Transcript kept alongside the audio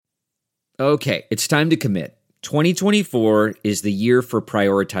Okay, it's time to commit. 2024 is the year for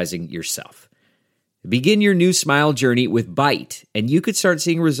prioritizing yourself. Begin your new smile journey with Byte, and you could start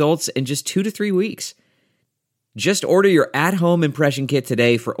seeing results in just 2 to 3 weeks. Just order your at-home impression kit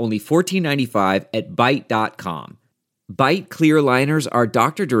today for only $14.95 at Byte.com. Byte clear liners are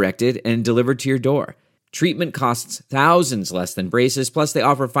doctor-directed and delivered to your door. Treatment costs thousands less than braces, plus they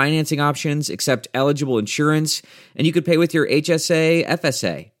offer financing options, accept eligible insurance, and you could pay with your HSA,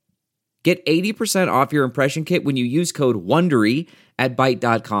 FSA. Get 80% off your impression kit when you use code WONDERY at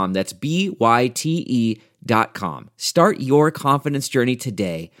Byte.com. That's BYTE.com. Start your confidence journey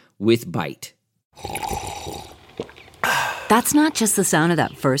today with Byte. That's not just the sound of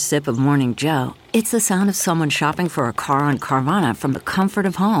that first sip of Morning Joe. It's the sound of someone shopping for a car on Carvana from the comfort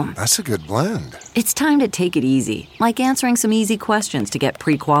of home. That's a good blend. It's time to take it easy, like answering some easy questions to get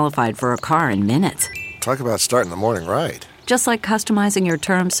pre-qualified for a car in minutes. Talk about starting the morning right. Just like customizing your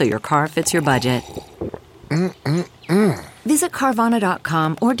terms so your car fits your budget. Visit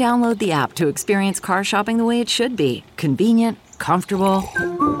Carvana.com or download the app to experience car shopping the way it should be. Convenient, comfortable.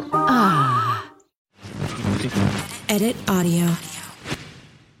 Ah. Edit audio.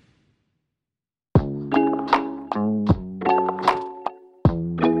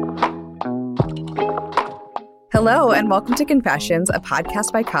 Hello, and welcome to Confessions, a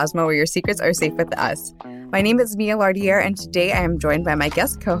podcast by Cosmo where your secrets are safe with us. My name is Mia Lardier, and today I am joined by my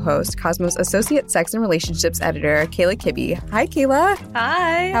guest co-host, Cosmo's Associate Sex and Relationships Editor, Kayla Kibbe. Hi, Kayla.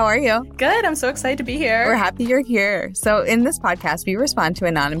 Hi. How are you? Good. I'm so excited to be here. We're happy you're here. So in this podcast, we respond to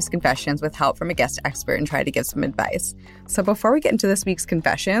anonymous confessions with help from a guest expert and try to give some advice. So before we get into this week's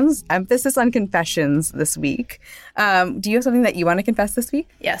confessions, emphasis on confessions this week. Do you have something that you want to confess this week?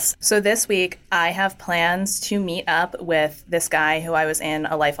 Yes. So this week, I have plans to meet up with this guy who I was in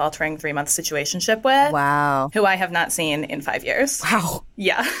a life-altering 3-month situationship with. Wow. Who I have not seen in 5 years. Wow.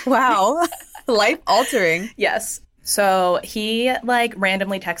 Yeah. Wow. Life-altering. Yes. So he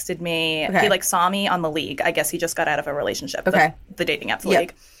randomly texted me. Okay. He saw me on The League. I guess he just got out of a relationship. Okay. The dating app, The Yep.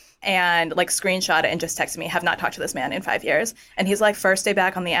 League. And screenshot it and just texted me, have not talked to this man in 5 years. And he's like, first day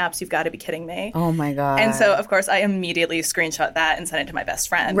back on the apps, you've got to be kidding me. Oh my God. And so, of course, I immediately screenshot that and sent it to my best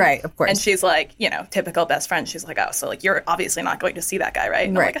friend. Right, of course. And she's like, typical best friend. She's like, oh, so you're obviously not going to see that guy, right?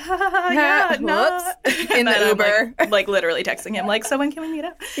 And right. I'm like, yeah, no. In the Uber. I'm literally texting him, so when can we meet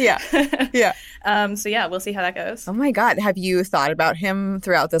up? Yeah. Yeah. So yeah, we'll see how that goes. Oh my God. Have you thought about him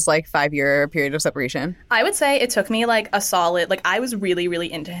throughout this 5-year period of separation? I would say it took me a solid, I was really,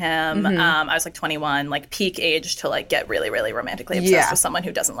 really into him. Mm-hmm. I was 21, peak age to get really, really romantically obsessed with someone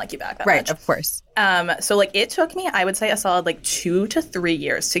who doesn't like you back that much. Right, of course. So it took me, I would say, a solid 2 to 3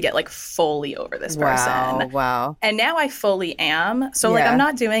 years to get fully over this person. Wow. And now I fully am. So I'm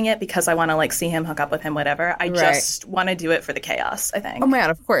not doing it because I want to see him, hook up with him, whatever. I just want to do it for the chaos, I think. Oh my God,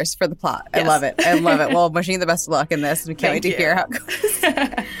 of course, for the plot. Yes. I love it. I love it. Well, I'm wishing you the best of luck in this. We can't wait to hear how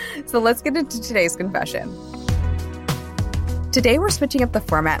it goes. So let's get into today's confession. Today, we're switching up the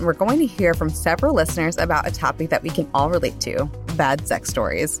format and we're going to hear from several listeners about a topic that we can all relate to: bad sex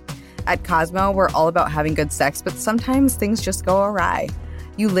stories. At Cosmo, we're all about having good sex, but sometimes things just go awry.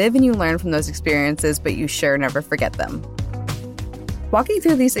 You live and you learn from those experiences, but you sure never forget them. Walking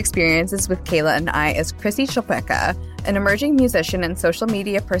through these experiences with Kayla and I is Chrissy Chopeka, an emerging musician and social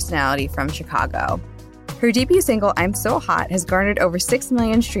media personality from Chicago. Her debut single, I'm So Hot, has garnered over 6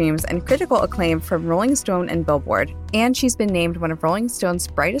 million streams and critical acclaim from Rolling Stone and Billboard, and she's been named one of Rolling Stone's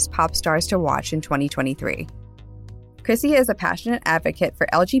brightest pop stars to watch in 2023. Chrissy is a passionate advocate for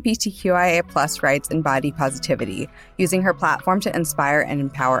LGBTQIA+ rights and body positivity, using her platform to inspire and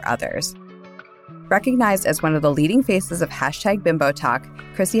empower others. Recognized as one of the leading faces of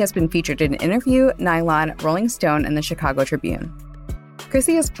 #BimboTalk, Chrissy has been featured in Interview, Nylon, Rolling Stone, and the Chicago Tribune.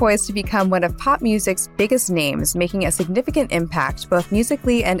 Chrissy is poised to become one of pop music's biggest names, making a significant impact both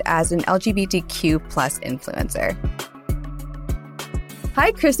musically and as an LGBTQ+ influencer.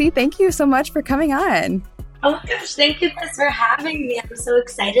 Hi, Chrissy. Thank you so much for coming on. Oh my gosh, thank you guys for having me. I'm so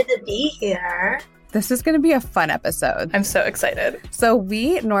excited to be here. This is going to be a fun episode. I'm so excited. So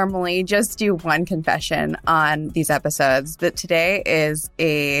we normally just do one confession on these episodes, but today is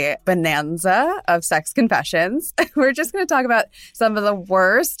a bonanza of sex confessions. We're just going to talk about some of the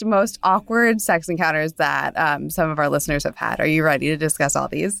worst, most awkward sex encounters that some of our listeners have had. Are you ready to discuss all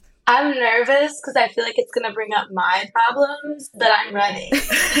these? I'm nervous because I feel like it's going to bring up my problems, but I'm ready.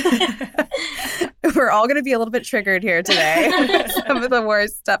 We're all going to be a little bit triggered here today. Some of the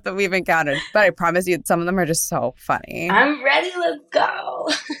worst stuff that we've encountered. But I promise you, some of them are just so funny. I'm ready. Let's go.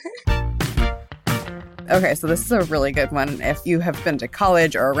 Okay, so this is a really good one. If you have been to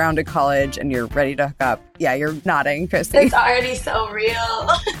college or around to college and you're ready to hook up, yeah, you're nodding, Christy. It's already so real.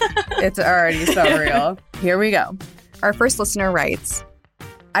 It's already so real. Here we go. Our first listener writes,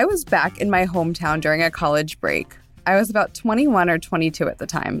 I was back in my hometown during a college break. I was about 21 or 22 at the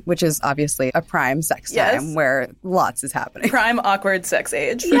time, which is obviously a prime sex time where lots is happening. Prime awkward sex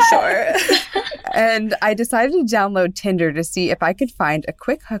age, for sure. And I decided to download Tinder to see if I could find a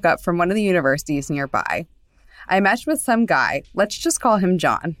quick hookup from one of the universities nearby. I matched with some guy, let's just call him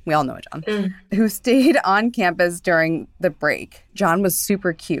John, we all know John, who stayed on campus during the break. John was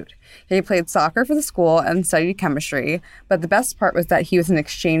super cute. He played soccer for the school and studied chemistry, but the best part was that he was an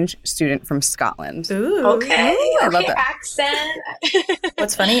exchange student from Scotland. Ooh. Okay. I love that. Accent.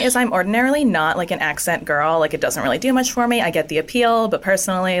 What's funny is I'm ordinarily not like an accent girl. Like, it doesn't really do much for me. I get the appeal, but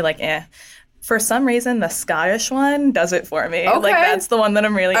personally, like, For some reason, the Scottish one does it for me. Okay. Like, that's the one that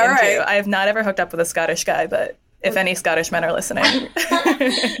I'm really All into. right. I have not ever hooked up with a Scottish guy, but if any Scottish men are listening.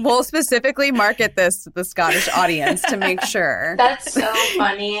 We'll specifically market this to the Scottish audience to make sure. That's so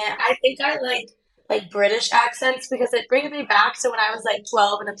funny. I think I like British accents because it brings me back to when I was like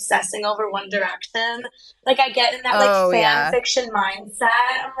 12 and obsessing over One Direction. Like, I get in that fan fiction mindset.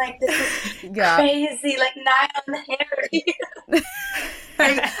 I'm like, this is crazy. Like, Niall and Harry.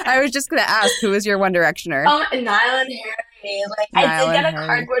 I was just going to ask, who is your One Directioner? Oh, Niall and Harry. Like, I did get a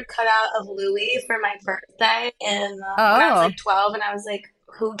cardboard cutout of Louis for my birthday when I was like 12, and I was like,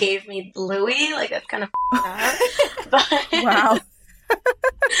 who gave me Louis? Like, that's kind of up. But Wow.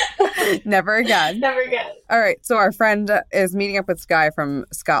 Never again. Never again. All right. So our friend is meeting up with this guy from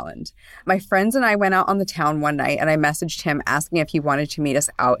Scotland. My friends and I went out on the town one night and I messaged him asking if he wanted to meet us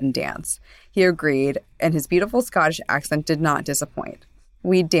out and dance. He agreed, and his beautiful Scottish accent did not disappoint.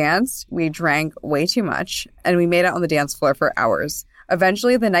 We danced, we drank way too much, and we made out on the dance floor for hours.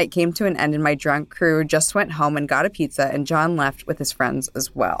 Eventually, the night came to an end and my drunk crew just went home and got a pizza, and John left with his friends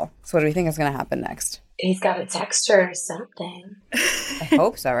as well. So what do we think is going to happen next? He's got a text her or something. I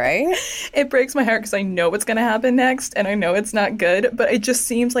hope so, right? It breaks my heart because I know what's going to happen next, and I know it's not good, but it just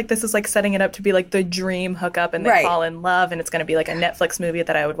seems like this is like setting it up to be like the dream hookup, and they fall in love, and it's going to be like a Netflix movie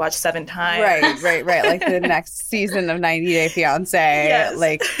that I would watch 7 times. Right. Like the next season of 90 Day Fiancé. Yes.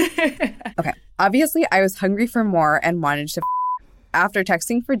 Like, okay. Obviously, I was hungry for more and wanted to After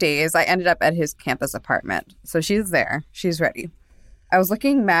texting for days, I ended up at his campus apartment. So she's there. She's ready. I was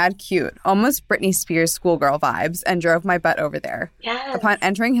looking mad cute, almost Britney Spears schoolgirl vibes, and drove my butt over there. Yes. Upon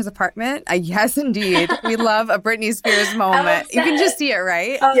entering his apartment, yes, indeed, we love a Britney Spears moment. You can just see it,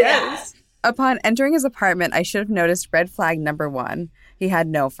 right? Oh, yes. Upon entering his apartment, I should have noticed red flag number 1. He had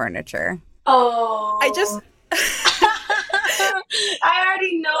no furniture. Oh. I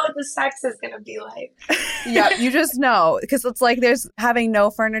already know what the sex is going to be like. Yeah, you just know. Because it's like there's having no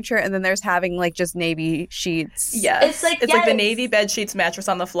furniture and then there's having like just navy sheets. Yes. It's like the navy bed sheets, mattress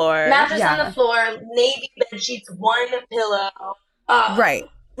on the floor. Mattress on the floor, navy bed sheets, 1 pillow. Right.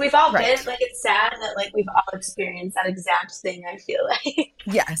 We've all been, like, it's sad that, like, we've all experienced that exact thing, I feel like.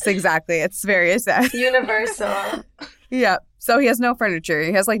 Yes, exactly. It's very sad. Universal. Yeah. So he has no furniture.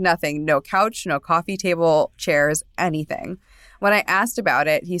 He has, like, nothing. No couch, no coffee table, chairs, anything. When I asked about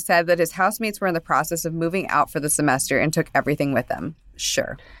it, he said that his housemates were in the process of moving out for the semester and took everything with them.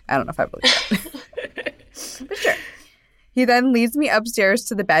 Sure. I don't know if I believe that. But sure. He then leads me upstairs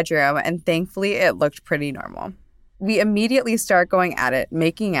to the bedroom, and thankfully it looked pretty normal. We immediately start going at it,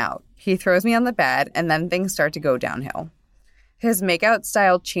 making out. He throws me on the bed, and then things start to go downhill. His makeout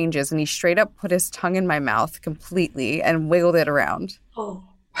style changes, and he straight up put his tongue in my mouth completely and wiggled it around. Oh.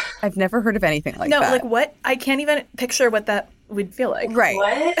 I've never heard of anything like that. No, like what? I can't even picture what that would feel like. Right.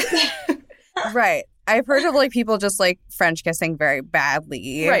 What? Right. I've heard of like people just like French kissing very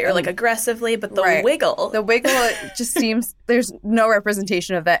badly. Right, or like aggressively, but the wiggle. The wiggle just seems, there's no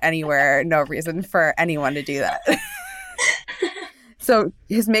representation of that anywhere, no reason for anyone to do that. So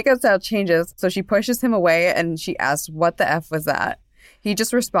his makeup style changes, so she pushes him away and she asks, what the F was that? He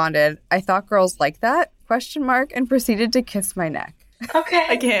just responded, I thought girls like that? ? And proceeded to kiss my neck. Okay.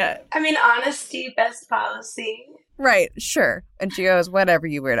 I can't. I mean, honesty, best policy. Right, sure. And she goes, whatever,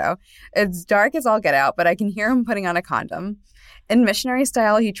 you weirdo. It's dark as all get out, but I can hear him putting on a condom. In missionary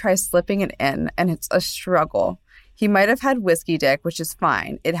style, he tries slipping it in, and it's a struggle. He might have had whiskey dick, which is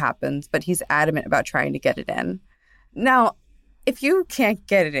fine. It happens, but he's adamant about trying to get it in. Now, if you can't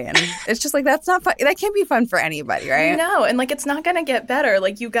get it in, it's just like, that's not fun. That can't be fun for anybody, right? No, and like, it's not going to get better.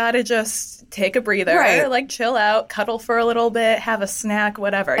 Like, you got to just take a breather, like chill out, cuddle for a little bit, have a snack,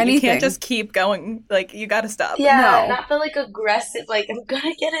 whatever. Anything. You can't just keep going. Like, you got to stop. Yeah, not the like aggressive, like, I'm going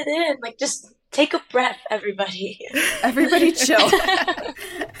to get it in. Like, just take a breath, everybody. Everybody chill.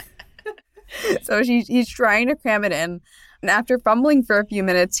 So he's trying to cram it in. And after fumbling for a few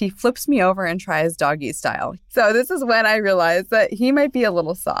minutes, he flips me over and tries doggy style. So this is when I realized that he might be a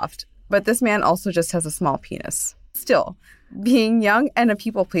little soft. But this man also just has a small penis. Still, being young and a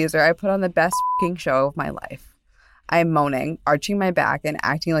people pleaser, I put on the best f***ing show of my life. I'm moaning, arching my back, and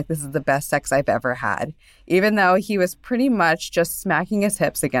acting like this is the best sex I've ever had, even though he was pretty much just smacking his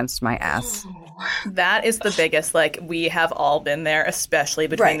hips against my ass. That is the biggest, like, we have all been there, especially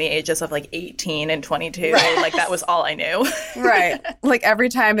between the ages of, like, 18 and 22. Right. Like, that was all I knew. Right. Like, every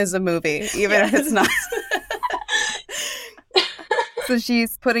time is a movie, even if it's not. So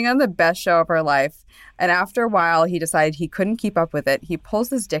she's putting on the best show of her life. And after a while, he decided he couldn't keep up with it. He pulls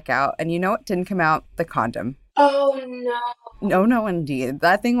his dick out, and you know what didn't come out? The condom. Oh, no. No, indeed.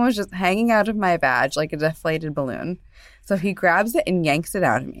 That thing was just hanging out of my vag like a deflated balloon. So he grabs it and yanks it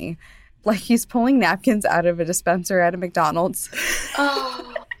out of me. Like he's pulling napkins out of a dispenser at a McDonald's.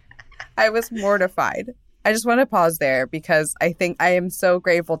 Oh. I was mortified. I just want to pause there because I think I am so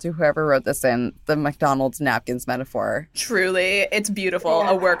grateful to whoever wrote this in, the McDonald's napkins metaphor. Truly, it's beautiful.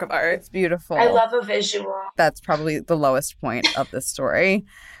 A work of art. It's beautiful. I love a visual. That's probably the lowest point of this story.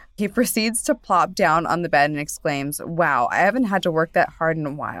 He proceeds to plop down on the bed and exclaims, "Wow, I haven't had to work that hard in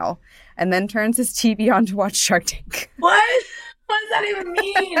a while," and then turns his TV on to watch Shark Tank. What? What does that even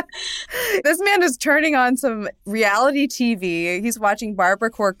mean? This man is turning on some reality TV. He's watching Barbara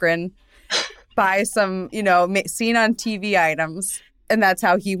Corcoran buy some, seen on TV items. And that's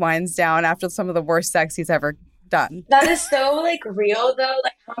how he winds down after some of the worst sex he's ever done. That is so, real, though.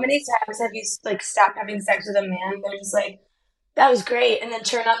 Like, how many times have you, stopped having sex with a man? They're just like, that was great. And then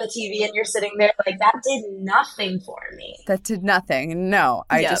turn on the TV and you're sitting there like, that did nothing for me. That did nothing. No,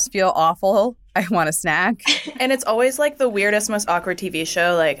 I just feel awful. I want a snack. And it's always like the weirdest, most awkward TV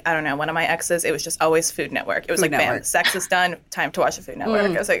show. Like, I don't know, one of my exes, it was just always Food Network. It was Food Network. Bam, sex is done, time to watch the Food Network.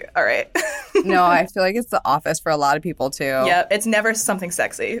 I was like, all right. No, I feel like it's The Office for a lot of people too. Yeah, it's never something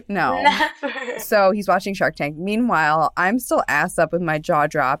sexy. No. Never. So he's watching Shark Tank. Meanwhile, I'm still ass up with my jaw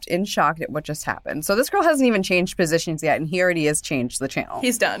dropped in shock at what just happened. So this girl hasn't even changed positions yet, and he already has changed the channel.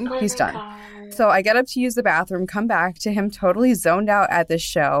 He's done. Oh He's done. God. So I get up to use the bathroom, come back to him totally zoned out at this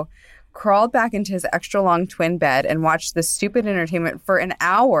show, crawled back into his extra long twin bed and watched this stupid entertainment for an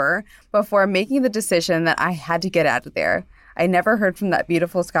hour before making the decision that I had to get out of there. I never heard from that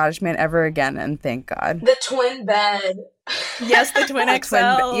beautiful Scottish man ever again, and thank God. The twin bed. Yes, the twin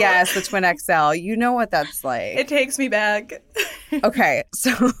XL. Yes, the twin XL. You know what that's like. It takes me back. Okay,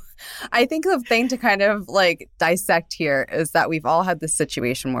 so I think the thing to kind of dissect here is that we've all had this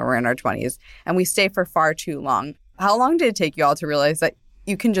situation where we're in our 20s and we stay for far too long. How long did it take you all to realize that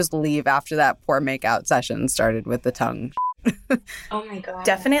you can just leave after that poor makeout session started with the tongue? Oh my God.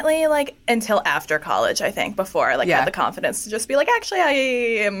 Definitely until after college, I think, before I had the confidence to just be like, actually, I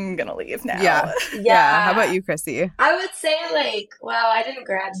am going to leave now. Yeah. How about you, Chrissy? I would say well, I didn't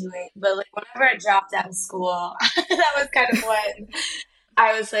graduate, but whenever I dropped out of school, that was kind of when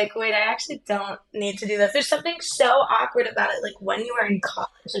I was like, wait, I actually don't need to do this. There's something so awkward about it, when you are in college,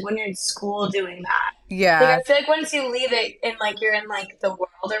 when you're in school doing that. Yeah. I feel like once you leave it and you're in the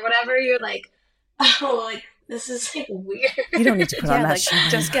world or whatever, you're like, oh, this is weird. You don't need to put on that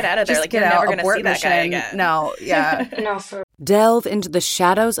shit. Just get out of there. Just you're never going to see that guy again. No, yeah. No, Delve into the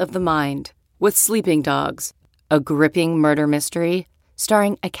shadows of the mind with Sleeping Dogs, a gripping murder mystery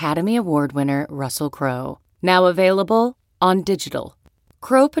starring Academy Award winner Russell Crowe. Now available on digital.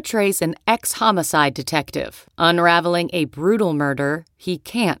 Crowe portrays an ex-homicide detective unraveling a brutal murder he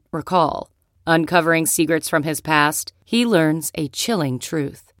can't recall. Uncovering secrets from his past, he learns a chilling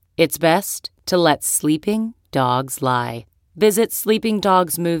truth. It's best to let sleeping dogs lie. Visit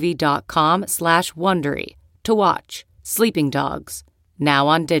sleepingdogsmovie.com/Wondery to watch Sleeping Dogs, now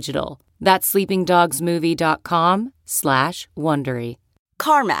on digital. That's sleepingdogsmovie.com/Wondery.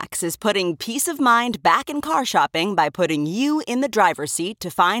 CarMax is putting peace of mind back in car shopping by putting you in the driver's seat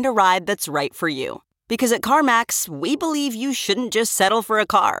to find a ride that's right for you. Because at CarMax, we believe you shouldn't just settle for a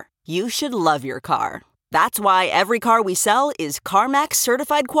car. You should love your car. That's why every car we sell is CarMax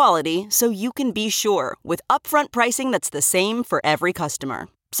certified quality, so you can be sure with upfront pricing that's the same for every customer.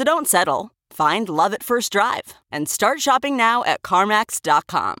 So don't settle. Find love at first drive and start shopping now at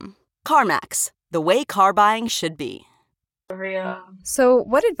CarMax.com. CarMax, the way car buying should be. Real. So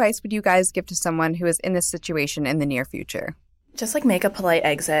what advice would you guys give to someone who is in this situation in the near future? Just make a polite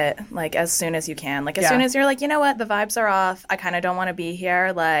exit, as soon as you can. As soon as you're you know what, the vibes are off, I kind of don't want to be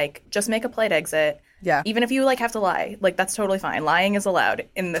here, just make a polite exit. Yeah. Even if you have to lie, that's totally fine. Lying is allowed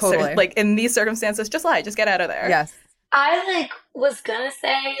in this in these circumstances. Just lie, just get out of there. Yes. I was gonna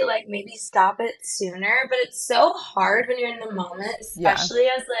say maybe stop it sooner, but it's so hard when you're in the moment, especially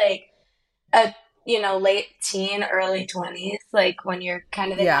as late teen, early 20s, like when you're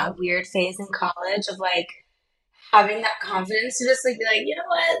kind of in that weird phase in college of like having that confidence to just like be like, you know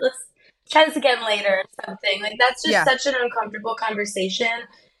what, let's try this again later or something. Like that's just such an uncomfortable conversation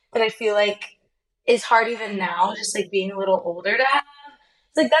that I feel like is hard even now, just like being a little older to have.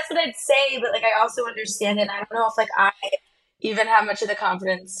 It's like that's what I'd say, but like I also understand it. And I don't know if like I even have much of the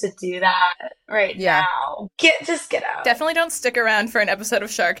confidence to do that now. Just get out. Definitely don't stick around for an episode of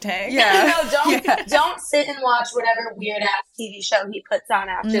Shark Tank. Yeah. Don't sit and watch whatever weird ass TV show he puts on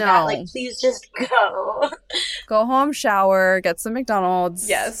after that. Like, please just go. Go home, shower, get some McDonald's.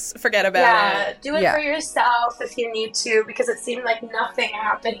 Yes, forget about it. Do it for yourself if you need to, because it seemed like nothing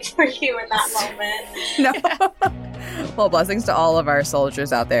happened for you in that moment. No. Well, blessings to all of our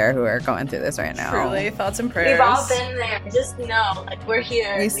soldiers out there who are going through this right now. Truly, thoughts and prayers. We've all been there. Just know, like, we're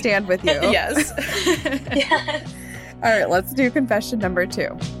here. We stand with you. Yes. Yes. All right, let's do confession number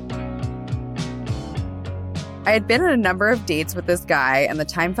 2. I had been on a number of dates with this guy, and the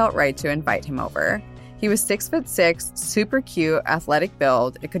time felt right to invite him over. He was 6'6", super cute, athletic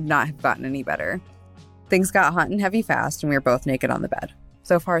build. It could not have gotten any better. Things got hot and heavy fast, and we were both naked on the bed.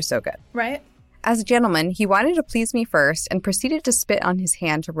 So far, so good. Right. As a gentleman, he wanted to please me first and proceeded to spit on his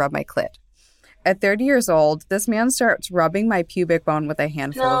hand to rub my clit. At 30 years old, this man starts rubbing my pubic bone with a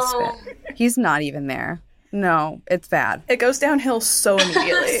handful of spit. He's not even there. No, it's bad. It goes downhill so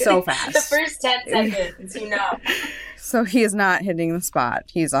immediately. So fast. The first 10 seconds, So he is not hitting the spot.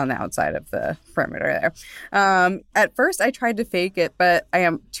 He's on the outside of the perimeter there. At first, I tried to fake it, but I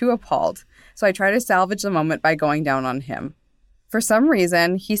am too appalled. So I try to salvage the moment by going down on him. For some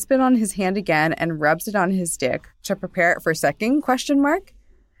reason, he spit on his hand again and rubs it on his dick to prepare it for second ?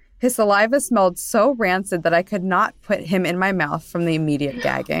 His saliva smelled so rancid that I could not put him in my mouth from the immediate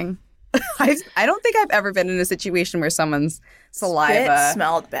gagging. I don't think I've ever been in a situation where someone's saliva Spit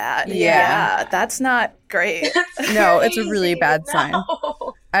smelled bad. Yeah, that's not great. No, it's a really bad sign.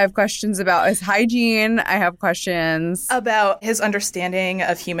 I have questions about his hygiene. I have questions about his understanding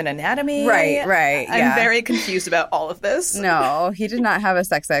of human anatomy. Right. I'm very confused about all of this. No, he did not have a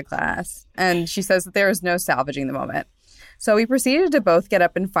sex ed class. And she says that there is no salvaging the moment. So we proceeded to both get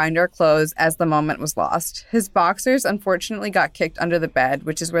up and find our clothes as the moment was lost. His boxers unfortunately got kicked under the bed,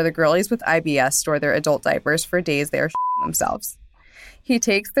 which is where the girlies with IBS store their adult diapers for days they are shitting themselves. He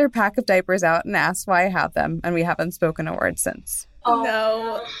takes their pack of diapers out and asks why I have them, and we haven't spoken a word since. Oh,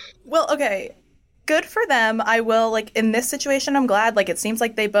 no. Well, okay. Good for them. I will, like, in this situation, I'm glad. Like, it seems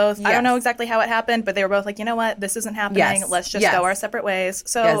like they both, I don't know exactly how it happened, but they were both like, you know what? This isn't happening. Yes. Let's just go our separate ways.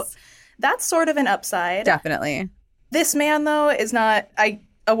 So that's sort of an upside. Definitely. This man, though, is not, I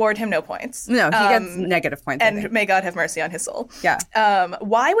award him no points. No, he gets negative points. And may God have mercy on his soul. Yeah.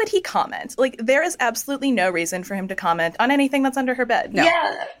 Why would he comment? Like, there is absolutely no reason for him to comment on anything that's under her bed. No.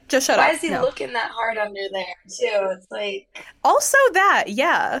 Yeah. Just shut up. Why is he looking that hard under there, too? It's like... Also that,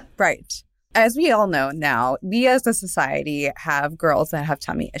 yeah. Right. As we all know now, we as a society have girls that have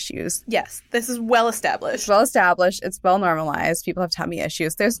tummy issues. Yes, this is well established. It's well established. It's well normalized. People have tummy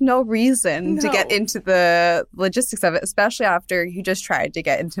issues. There's no reason to get into the logistics of it, especially after you just tried to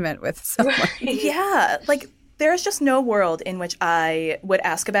get intimate with someone. Yeah, like there's just no world in which I would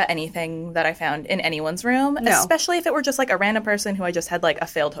ask about anything that I found in anyone's room, especially if it were just like a random person who I just had like a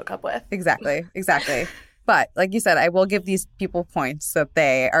failed hookup with. Exactly. But like you said, I will give these people points that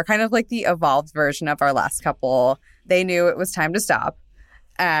they are kind of like the evolved version of our last couple. They knew it was time to stop,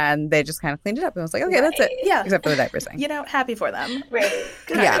 and they just kind of cleaned it up and was like, okay, that's it. Yeah. Except for the diapers thing. You know, happy for them. Right.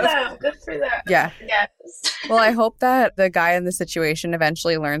 Good for them. Good for them. Yeah. Yes. Well, I hope that the guy in the situation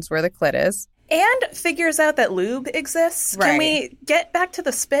eventually learns where the clit is. And figures out that lube exists. Right. Can we get back to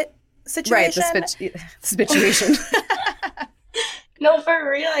the spit situation? Right, the situation. No, for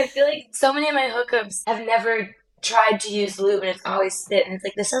real. I feel like so many of my hookups have never tried to use lube and it's always spit. And it's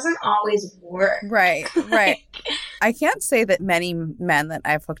like, this doesn't always work. Right. I can't say that many men that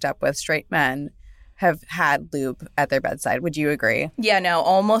I've hooked up with, straight men, have had lube at their bedside. Would you agree? Yeah, no,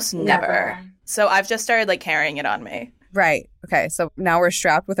 almost never. So I've just started like carrying it on me. Right. Okay. So now we're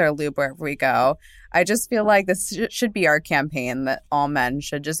strapped with our lube wherever we go. I just feel like this should be our campaign that all men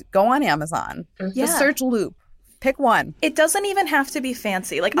should just go on Amazon. Just search lube. Pick one. It doesn't even have to be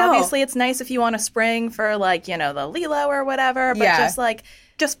fancy. Like, obviously, it's nice if you want a spring for, like, you know, the Lilo or whatever. But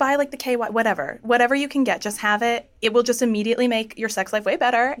just buy, like, the KY, whatever. Whatever you can get, just have it. It will just immediately make your sex life way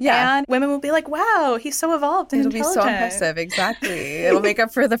better. Yeah. And women will be like, wow, he's so evolved and intelligent. It'll be so impressive. Exactly. It'll make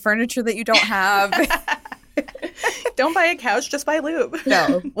up for the furniture that you don't have. Don't buy a couch, just buy lube.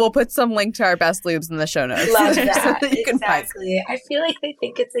 No, we'll put some link to our best lubes in the show notes. Love that. So that you can exactly. I feel like they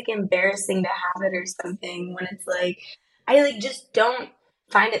think it's like embarrassing to have it or something when it's like, I like just don't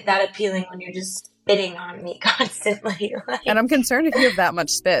find it that appealing when you're just spitting on me constantly. Like, and I'm concerned if you have that much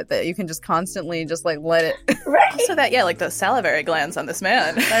spit that you can just constantly just like let it. Right. Also that, like the salivary glands on this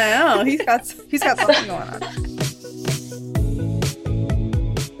man. I know. He's got something going on.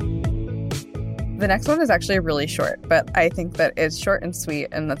 The next one is actually really short, but I think that it's short and sweet,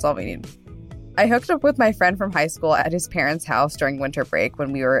 and that's all we need. I hooked up with my friend from high school at his parents' house during winter break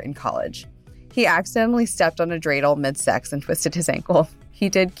when we were in college. He accidentally stepped on a dreidel mid-sex and twisted his ankle. He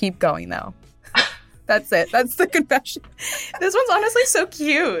did keep going, though. That's it. That's the confession. This one's honestly so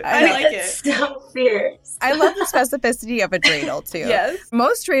cute. I like it. So fierce. I love the specificity of a dreidel, too. Yes.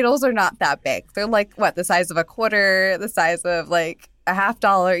 Most dreidels are not that big. They're like, the size of a quarter, the size of like a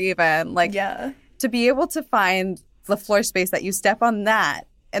 $50 even. Like, yeah. To be able to find the floor space that you step on that,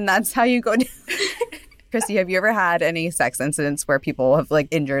 and that's how you go down. Christy, have you ever had any sex incidents where people have like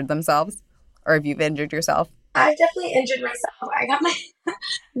injured themselves, or have you injured yourself? I definitely injured myself. I got my,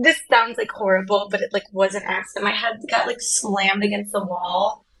 this sounds like horrible, but it like was an accident. My head got like slammed against the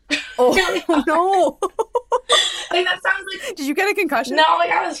wall. Oh, no. Like that sounds like. Did you get a concussion? No, like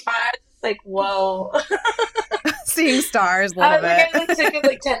I was fine. Like, whoa. Seeing stars a little bit. I took it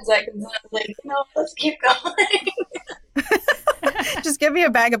like 10 seconds and I was like, no, let's keep going. Just give me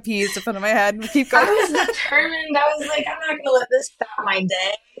a bag of peas to put on my head and keep going. I was determined. I was like, I'm not going to let this stop my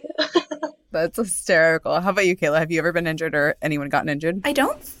day. That's hysterical. How about you, Kayla? Have you ever been injured or anyone gotten injured? I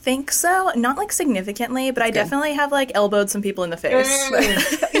don't think so. Not like significantly, but I definitely have like elbowed some people in the face.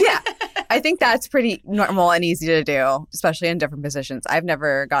 Yeah. I think that's pretty normal and easy to do, especially in different positions. I've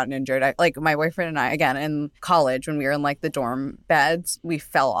never gotten injured. Like my boyfriend and I, again, in college, when we were in like the dorm beds, we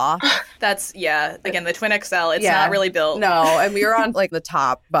fell off. That's, again, the Twin XL, it's not really built. No, and we were on like the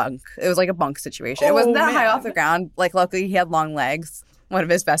top bunk. It was like a bunk situation. It wasn't that high off the ground. Like luckily he had long legs. One of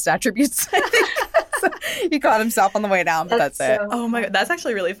his best attributes, I think. So he caught himself on the way down, but that's it. Oh my God, that's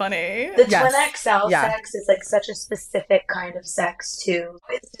actually really funny. The Twin XL sex is like such a specific kind of sex too.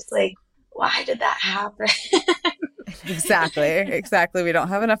 It's just like, why did that happen? Exactly. We don't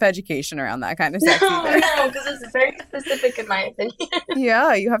have enough education around that kind of sex either. No, because it's very specific in my opinion.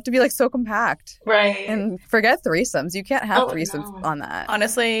 Yeah, you have to be like so compact. Right. And forget threesomes. You can't have threesomes on that.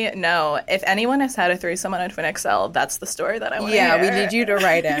 Honestly, no. If anyone has had a threesome on a Twin XL, that's the story that I want to hear. Yeah, we need you to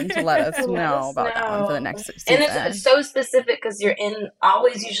write in to let us know about that one for the next season. And it's so specific because you're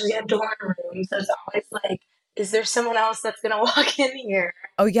always usually a dorm room, so it's always like, is there someone else that's going to walk in here?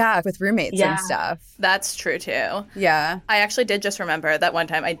 Oh, yeah, with roommates and stuff. That's true, too. Yeah. I actually did just remember that one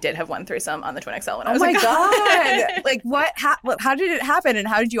time I did have one threesome on the Twin XL when I was in college. God. Like, what? How did it happen, and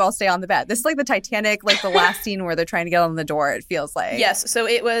how did you all stay on the bed? This is like the Titanic, like the last scene where they're trying to get on the door, it feels like. Yes, so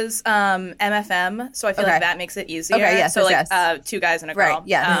it was MFM, so I feel like that makes it easier. Okay, yes, so, yes. Two guys and a girl. Right,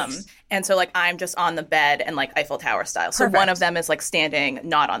 yeah. And so, like, I'm just on the bed and, like, Eiffel Tower style. So one of them is, like, standing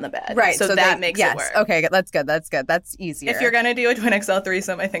not on the bed. Right. So that makes it work. Okay, that's good. That's easier. If you're going to do a Twin XL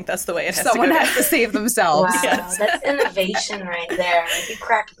threesome, I think that's the way it has Someone to go. has to save themselves. Wow, that's innovation right there. Like, you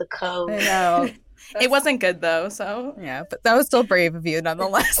cracked the code. I know. It wasn't good, though, so. Yeah, but that was still brave of you,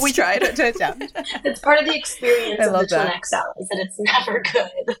 nonetheless. We tried to attempt. It's part of the experience of the Twin XL, is that it's never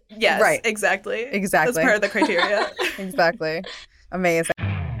good. Yes, right. Exactly. That's part of the criteria. Exactly. Amazing.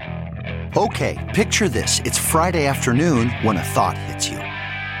 Okay, picture this. It's Friday afternoon when a thought hits you.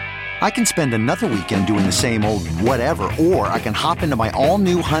 I can spend another weekend doing the same old whatever, or I can hop into my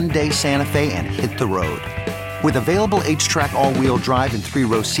all-new Hyundai Santa Fe and hit the road. With available H-Track all-wheel drive and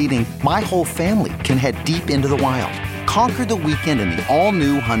 3-row seating, my whole family can head deep into the wild. Conquer the weekend in the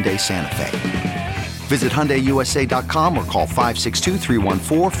all-new Hyundai Santa Fe. Visit HyundaiUSA.com or call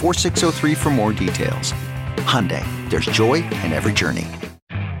 562-314-4603 for more details. Hyundai, there's joy in every journey.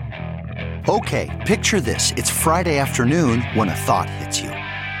 Okay, picture this. It's Friday afternoon when a thought hits you.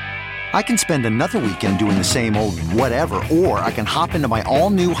 I can spend another weekend doing the same old whatever, or I can hop into my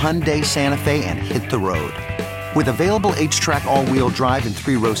all-new Hyundai Santa Fe and hit the road. With available H-Track all-wheel drive and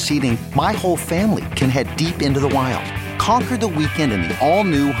 3-row seating, my whole family can head deep into the wild. Conquer the weekend in the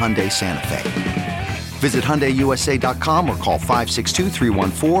all-new Hyundai Santa Fe. Visit HyundaiUSA.com or call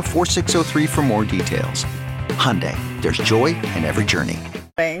 562-314-4603 for more details. Hyundai, there's joy in every journey.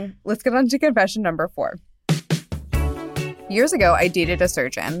 Let's get on to confession number 4. Years ago, I dated a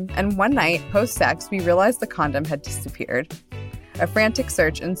surgeon, and one night, post-sex, we realized the condom had disappeared. A frantic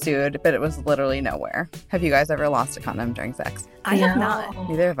search ensued, but it was literally nowhere. Have you guys ever lost a condom during sex? I have not.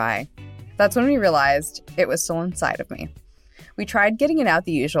 Neither have I. That's when we realized it was still inside of me. We tried getting it out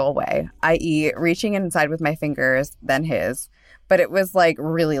the usual way, i.e. reaching inside with my fingers, then his, but it was like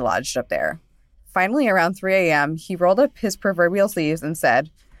really lodged up there. Finally, around 3 a.m., he rolled up his proverbial sleeves and said,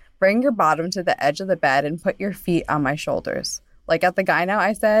 "Bring your bottom to the edge of the bed and put your feet on my shoulders. Like at the gyno,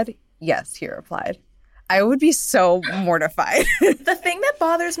 I said, yes, he replied. I would be so mortified. The thing that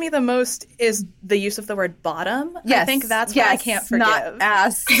bothers me the most is the use of the word bottom. Yes. I think that's what I can't forgive. Not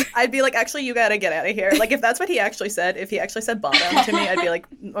ass. I'd be like, actually, you got to get out of here. Like, if that's what he actually said, if he actually said bottom to me, I'd be like,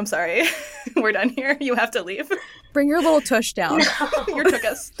 I'm sorry. We're done here. You have to leave. Bring your little tush down. No. Your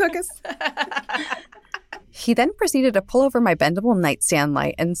tuchus. Tuchus. He then proceeded to pull over my bendable nightstand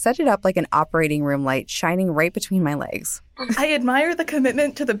light and set it up like an operating room light shining right between my legs. I admire the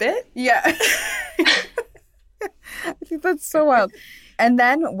commitment to the bit. Yeah. I think that's so wild. And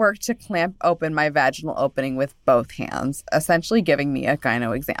then worked to clamp open my vaginal opening with both hands, essentially giving me a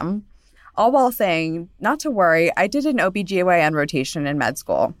gyno exam. All while saying, not to worry, I did an OBGYN rotation in med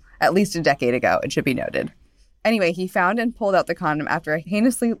school, at least a decade ago, it should be noted. Anyway, he found and pulled out the condom after a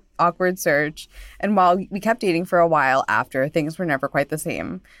heinously awkward search, and while we kept dating for a while after, things were never quite the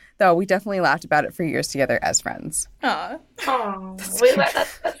same. Though we definitely laughed about it for years together as friends. Aw. Wait,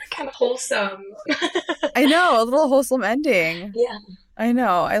 that's kind of wholesome. I know, a little wholesome ending. Yeah. I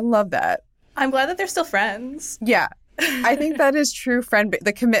know, I love that. I'm glad that they're still friends. Yeah. I think that is true friend.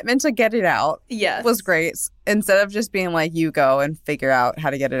 The commitment to get it out was great. Instead of just being like, you go and figure out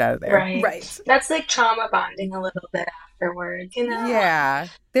how to get it out of there. Right. That's like trauma bonding a little bit afterwards, you know? Yeah.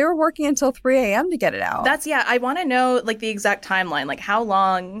 They were working until 3 a.m. to get it out. I want to know like the exact timeline. Like how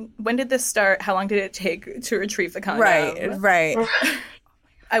long, when did this start? How long did it take to retrieve the condom? Right.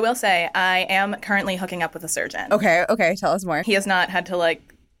 I will say I am currently hooking up with a surgeon. Okay. Tell us more. He has not had to like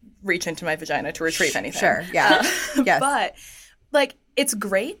reach into my vagina to retrieve anything. Sure, yeah. Yes. But, like, it's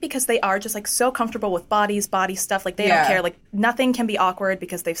great because they are just, like, so comfortable with body stuff. Like, they don't care. Like, nothing can be awkward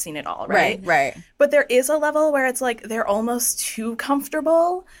because they've seen it all, right? Right. But there is a level where it's, like, they're almost too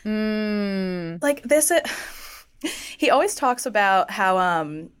comfortable. Like, this... He always talks about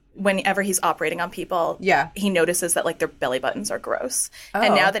how, whenever he's operating on people, he notices that, like, their belly buttons are gross. Oh.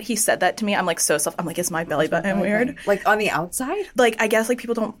 And now that he said that to me, I'm, like, I'm like, is my belly button weird? Like, on the outside? Like, I guess, like,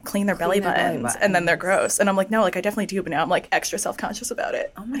 people don't clean their belly buttons, and then they're gross. And I'm like, no, like, I definitely do, but now I'm, like, extra self-conscious about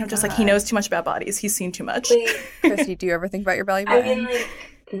it. Oh, my God. I'm just like, he knows too much about bodies. He's seen too much. Wait, Christy, do you ever think about your belly button? I mean, like,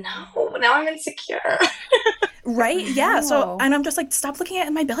 no. Now I'm insecure. Right? Yeah. So, and I'm just like, stop looking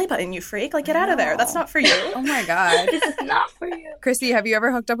at my belly button, you freak. Like, get out of there. That's not for you. Oh my God. This is not for you. Christy, have you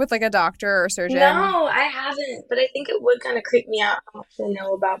ever hooked up with like a doctor or surgeon? No, I haven't. But I think it would kind of creep me out to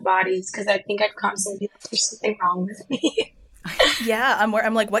know about bodies because I think I'd constantly be like, there's something wrong with me. Yeah,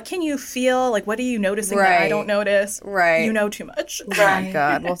 I'm like, what can you feel? Like, what are you noticing that I don't notice? Right. You know too much. Oh my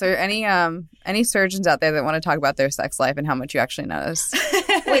God. Well, if there are any surgeons out there that want to talk about their sex life and how much you actually notice.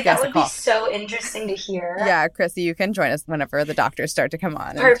 Wait, that would be so interesting to hear. Yeah, Chrissy, you can join us whenever the doctors start to come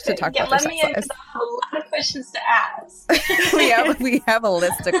on to talk about their sex lives. Let me a lot of questions to ask. we have a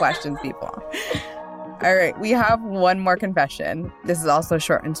list of questions, people. All right, we have one more confession. This is also a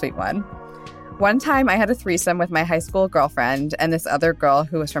short and sweet one. One time I had a threesome with my high school girlfriend and this other girl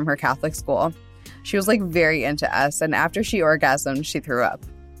who was from her Catholic school. She was like very into us, and after she orgasmed, she threw up.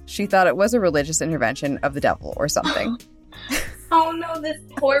 She thought it was a religious intervention of the devil or something. Oh no, this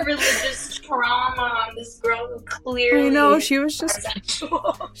poor religious trauma. This girl who clearly... I know, she was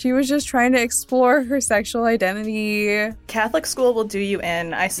just trying to explore her sexual identity. Catholic school will do you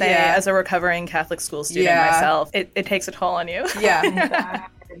in. I say, as a recovering Catholic school student myself, it takes a toll on you. Yeah.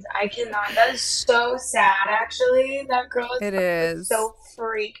 I cannot. That is so sad, actually. That girl is so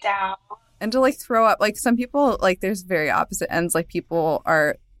freaked out. And to like throw up, like some people, like there's very opposite ends. Like people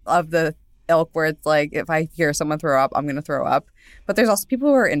are of the ilk where it's like, if I hear someone throw up, I'm going to throw up. But there's also people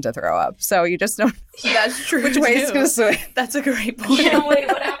who are into throw up. So you just don't know that's true which way it's going to swing. That's a great point. Wait,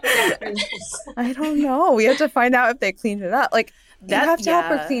 what happened after this? I don't know. We have to find out if they cleaned it up. Like, you have to help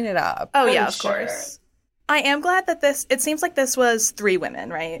her clean it up. Oh, yeah, of course. I am glad that it seems like this was 3 women,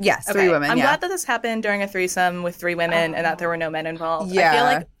 right? Yes, 3 women, I'm glad that this happened during a threesome with 3 women and that there were no men involved. Yeah. I feel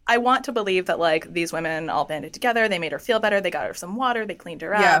like I want to believe that, like, these women all banded together. They made her feel better. They got her some water. They cleaned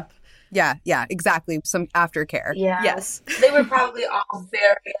her up. Yeah, exactly. Some aftercare. Yeah. Yes. They were probably all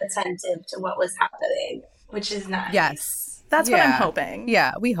very attentive to what was happening, which is nice. Yes. That's what I'm hoping.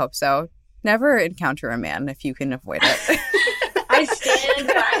 Yeah, we hope so. Never encounter a man if you can avoid it. I stand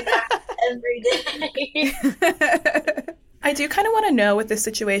by that every day. I do kind of want to know with this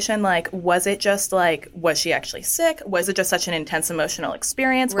situation, like, was it just like, was she actually sick? Was it just such an intense emotional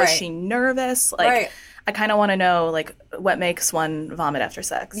experience? Was she nervous? Like, I kind of want to know, like, what makes one vomit after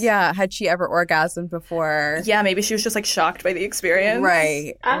sex. Yeah. Had she ever orgasmed before? Yeah, maybe she was just, like, shocked by the experience.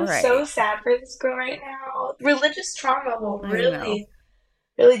 Right. I'm so sad for this girl right now. Religious trauma will really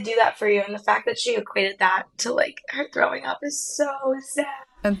do that for you. And the fact that she equated that to, like, her throwing up is so sad.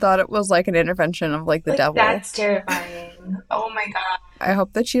 And thought it was like an intervention of like the devil. That's terrifying. Oh my God. I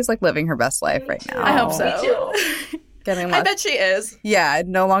hope that she's like living her best life right now. I hope so. Me too. I bet she is. Yeah,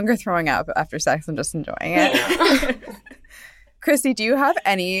 no longer throwing up after sex and just enjoying it. Christy, do you have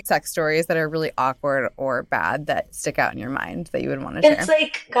any sex stories that are really awkward or bad that stick out in your mind that you would want to share? It's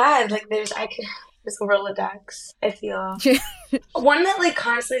like, God, like there's Rolodex, I feel. One that like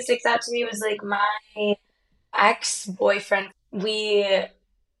constantly sticks out to me was like my ex-boyfriend. We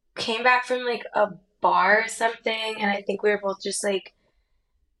came back from like a bar or something, and I think we were both just like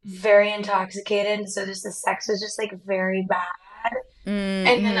very intoxicated, so just the sex was just like very bad. Mm-hmm.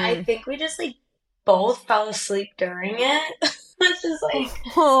 And then I think we just like both fell asleep during it. It's just like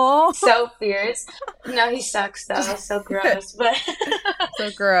so fierce. No, he sucks though. So gross, but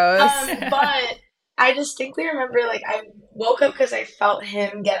so gross. But I distinctly remember like I woke up because I felt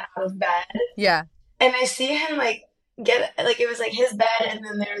him get out of bed. Yeah, and I see him like get like it was like his bed, and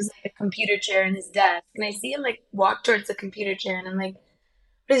then there was like a computer chair in his desk, and I see him like walk towards the computer chair, and I'm like,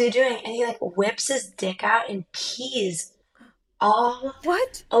 what is he doing? And he like whips his dick out and pees all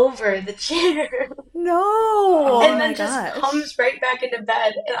over the chair. No. And then just comes right back into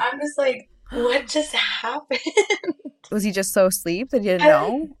bed. And I'm just like, what just happened? Was he just so asleep that you didn't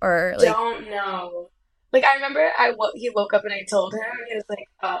know? Or like don't know. Like I remember he woke up and I told him, and he was like,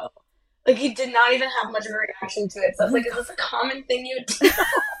 oh. Like he did not even have much of a reaction to it. So I was like, is this a common thing you would do?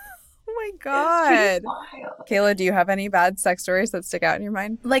 Oh my God. Kayla, do you have any bad sex stories that stick out in your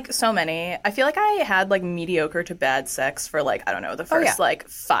mind? Like so many. I feel like I had like mediocre to bad sex for like, I don't know, the first like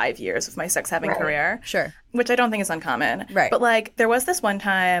 5 years of my sex having career. Sure. Which I don't think is uncommon. Right. But like there was this one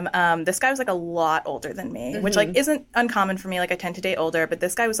time, this guy was like a lot older than me, which like isn't uncommon for me. Like I tend to date older, but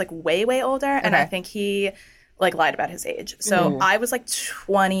this guy was like way, way older. And I think he like lied about his age. So I was like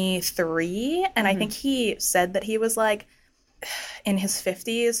 23, and I think he said that he was like in his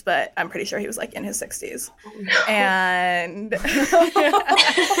 50s, but I'm pretty sure he was like in his 60s. Oh, no. And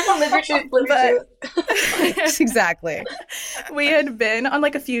exactly. We had been on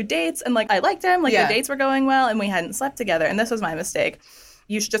like a few dates, and like I liked him, like the dates were going well, and we hadn't slept together, and this was my mistake.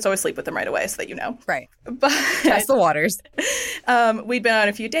 You should just always sleep with them right away so that you know. Right. But test the waters. We'd been on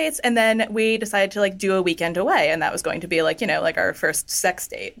a few dates, and then we decided to like do a weekend away, and that was going to be like, you know, like our first sex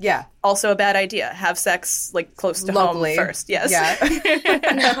date. Yeah. Also a bad idea. Have sex like close to locally home first. Yes. Yeah.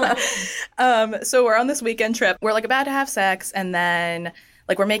 So we're on this weekend trip. We're like about to have sex, and then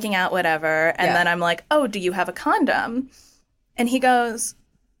like we're making out, whatever. And then I'm like, oh, do you have a condom? And he goes,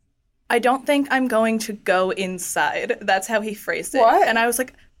 I don't think I'm going to go inside. That's how he phrased it. What? And I was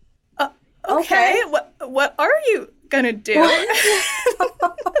like, okay. What are you going to do?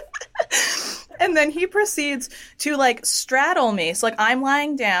 And then he proceeds to like straddle me. So like I'm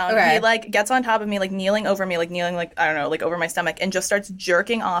lying down. Okay. He like gets on top of me, like kneeling over me, like kneeling like, I don't know, like over my stomach, and just starts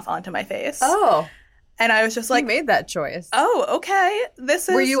jerking off onto my face. Oh. And I was just like, you made that choice. Oh, okay. This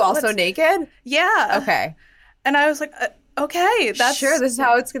is. Were you also naked? Yeah. Okay. And I was like, okay, that's sure. This is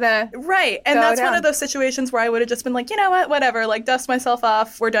how it's gonna right. And that's down. One of those situations where I would have just been like, you know what, whatever, like dust myself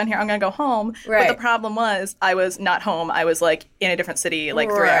off. We're done here. I'm gonna go home. Right. But the problem was, I was not home. I was like in a different city, like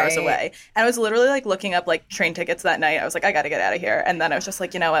 3 hours away. And I was literally like looking up like train tickets that night. I was like, I gotta get out of here. And then I was just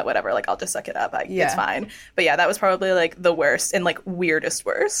like, you know what, whatever. Like I'll just suck it up. It's fine. But yeah, that was probably like the worst and like weirdest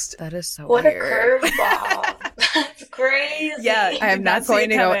worst. That is so what weird. A curveball. That's crazy. Yeah, I am not going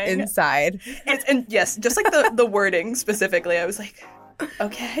to go inside. And yes, just like the wording specifically, I was like,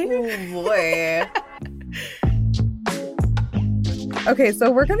 okay. Oh boy. Okay, so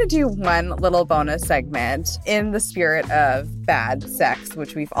we're going to do one little bonus segment in the spirit of bad sex,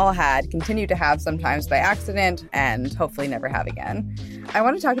 which we've all had, continue to have sometimes by accident, and hopefully never have again. I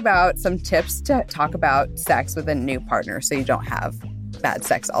want to talk about some tips to talk about sex with a new partner so you don't have bad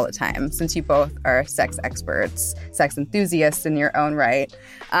sex all the time, since you both are sex experts, sex enthusiasts in your own right.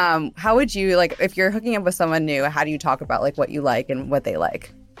 How would you, like, if you're hooking up with someone new, how do you talk about, like, what you like and what they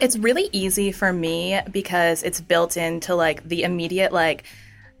like? It's really easy for me because it's built into, like, the immediate, like,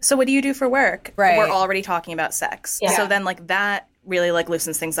 so what do you do for work? Right. We're already talking about sex. Yeah. So then, like, that really, like,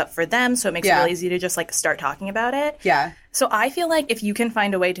 loosens things up for them, so it makes it really easy to just, like, start talking about it. Yeah. So I feel like if you can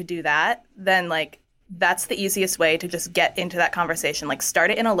find a way to do that, then, like, that's the easiest way to just get into that conversation. Like,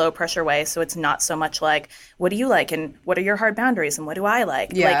 start it in a low pressure way, so it's not so much like, what do you like, and what are your hard boundaries, and what do I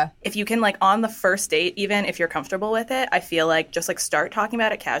like? Yeah. Like, if you can, like, on the first date, even if you're comfortable with it, I feel like just, like, start talking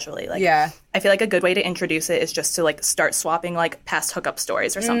about it casually. Like, I feel like a good way to introduce it is just to, like, start swapping, like, past hookup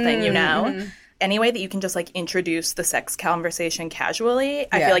stories or something, you know? Any way that you can just, like, introduce the sex conversation casually,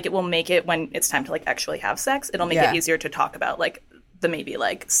 I feel like it will make it, when it's time to, like, actually have sex, it'll make it easier to talk about, like, the maybe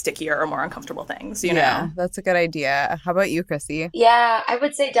like stickier or more uncomfortable things, you know? That's a good idea. How about you, Chrissy? Yeah, I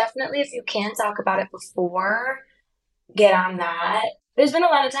would say definitely if you can talk about it before, get on that. There's been a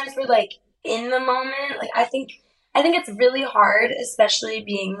lot of times where like in the moment, like I think it's really hard, especially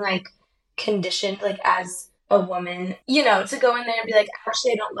being like conditioned like as a woman, you know, to go in there and be like,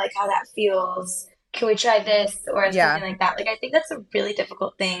 actually I don't like how that feels. Can we try this or something like that? Like I think that's a really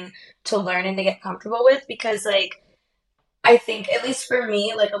difficult thing to learn and to get comfortable with, because like I think, at least for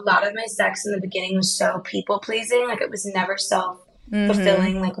me, like a lot of my sex in the beginning was so people pleasing. Like it was never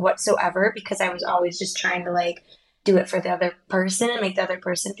self-fulfilling like whatsoever, because I was always just trying to like do it for the other person and make the other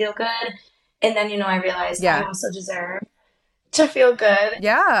person feel good. And then, you know, I realized I also deserve to feel good.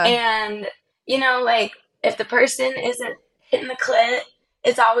 Yeah. And, you know, like if the person isn't hitting the clit,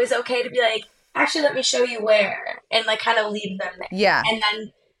 it's always okay to be like, actually, let me show you where, and like kind of leave them there. Yeah. And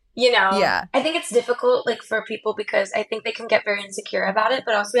then, you know, I think it's difficult like for people because I think they can get very insecure about it,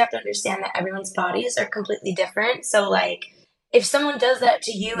 but also we have to understand that everyone's bodies are completely different. So like if someone does that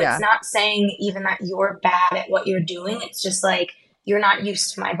to you, it's not saying even that you're bad at what you're doing. It's just like, you're not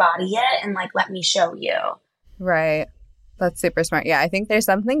used to my body yet, and like, let me show you. Right. That's super smart. Yeah, I think there's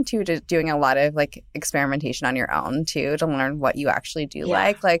something too to doing a lot of like experimentation on your own too, to learn what you actually do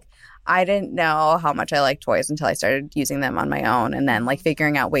like. Like I didn't know how much I like toys until I started using them on my own, and then like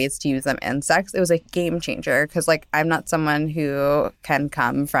figuring out ways to use them in sex. It was a game changer, because like I'm not someone who can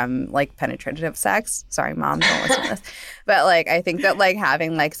come from like penetrative sex. Sorry, Mom, don't listen to this. But like I think that like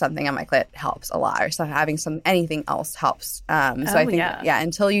having like something on my clit helps a lot, or so having anything else helps. So I think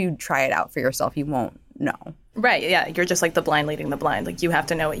until you try it out for yourself, you won't know. Right, yeah. You're just like the blind leading the blind. Like you have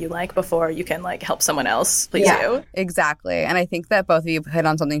to know what you like before you can like help someone else please you. Exactly. And I think that both of you hit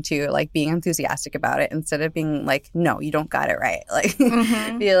on something too, like being enthusiastic about it instead of being like, no, you don't got it right. Like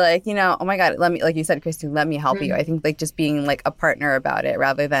be like, you know, oh my God, let me, like you said, Christy, let me help you. I think like just being like a partner about it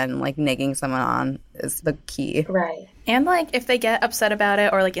rather than like negging someone on is the key. Right. And like if they get upset about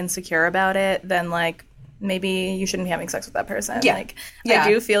it or like insecure about it, then like maybe you shouldn't be having sex with that person. Yeah. Like I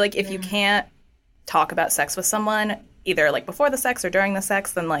do feel like if you can't talk about sex with someone either like before the sex or during the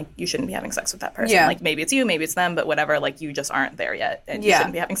sex, then like you shouldn't be having sex with that person. Like maybe it's you, maybe it's them, but whatever, like you just aren't there yet and you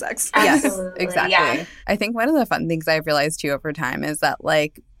shouldn't be having sex. Yes, exactly. I think one of the fun things I've realized too over time is that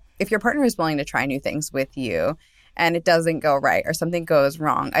like if your partner is willing to try new things with you and it doesn't go right or something goes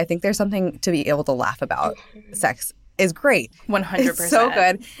wrong, I think there's something to be able to laugh about. Sex is great. 100%. It's so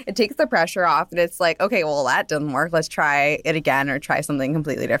good. It takes the pressure off, and it's like, okay, well, that didn't work. Let's try it again or try something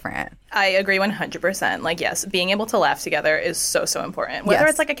completely different. I agree 100%. Like, yes, being able to laugh together is so, so important. Whether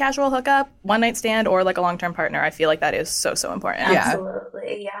it's like a casual hookup, one-night stand, or like a long-term partner, I feel like that is so, so important.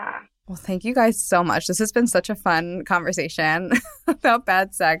 Absolutely, yeah. Well, thank you guys so much. This has been such a fun conversation about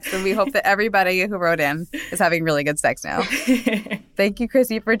bad sex, and we hope that everybody who wrote in is having really good sex now. Thank you,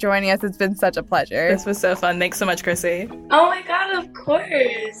 Chrissy, for joining us. It's been such a pleasure. This was so fun. Thanks so much, Chrissy. Oh my God, of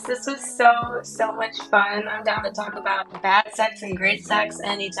course. This was so much fun. I'm down to talk about bad sex and great sex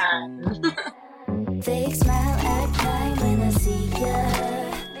anytime. Fake smile at night when I see ya.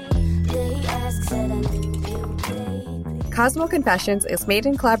 They ask, said I knew you, baby. Cosmo Confessions is made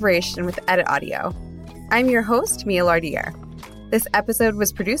in collaboration with Edit Audio. I'm your host, Mia Lardier. This episode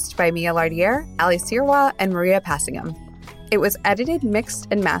was produced by Mia Lardier, Ali Sirwa, and Maria Passingham. It was edited, mixed,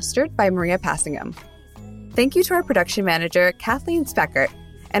 and mastered by Maria Passingham. Thank you to our production manager, Kathleen Speckert,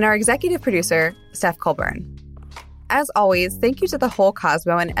 and our executive producer, Steph Colburn. As always, thank you to the whole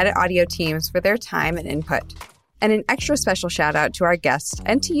Cosmo and Edit Audio teams for their time and input. And an extra special shout out to our guests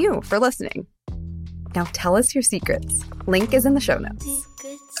and to you for listening. Now tell us your secrets. Link is in the show notes.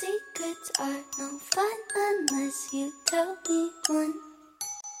 Secrets are no fun unless you tell me one.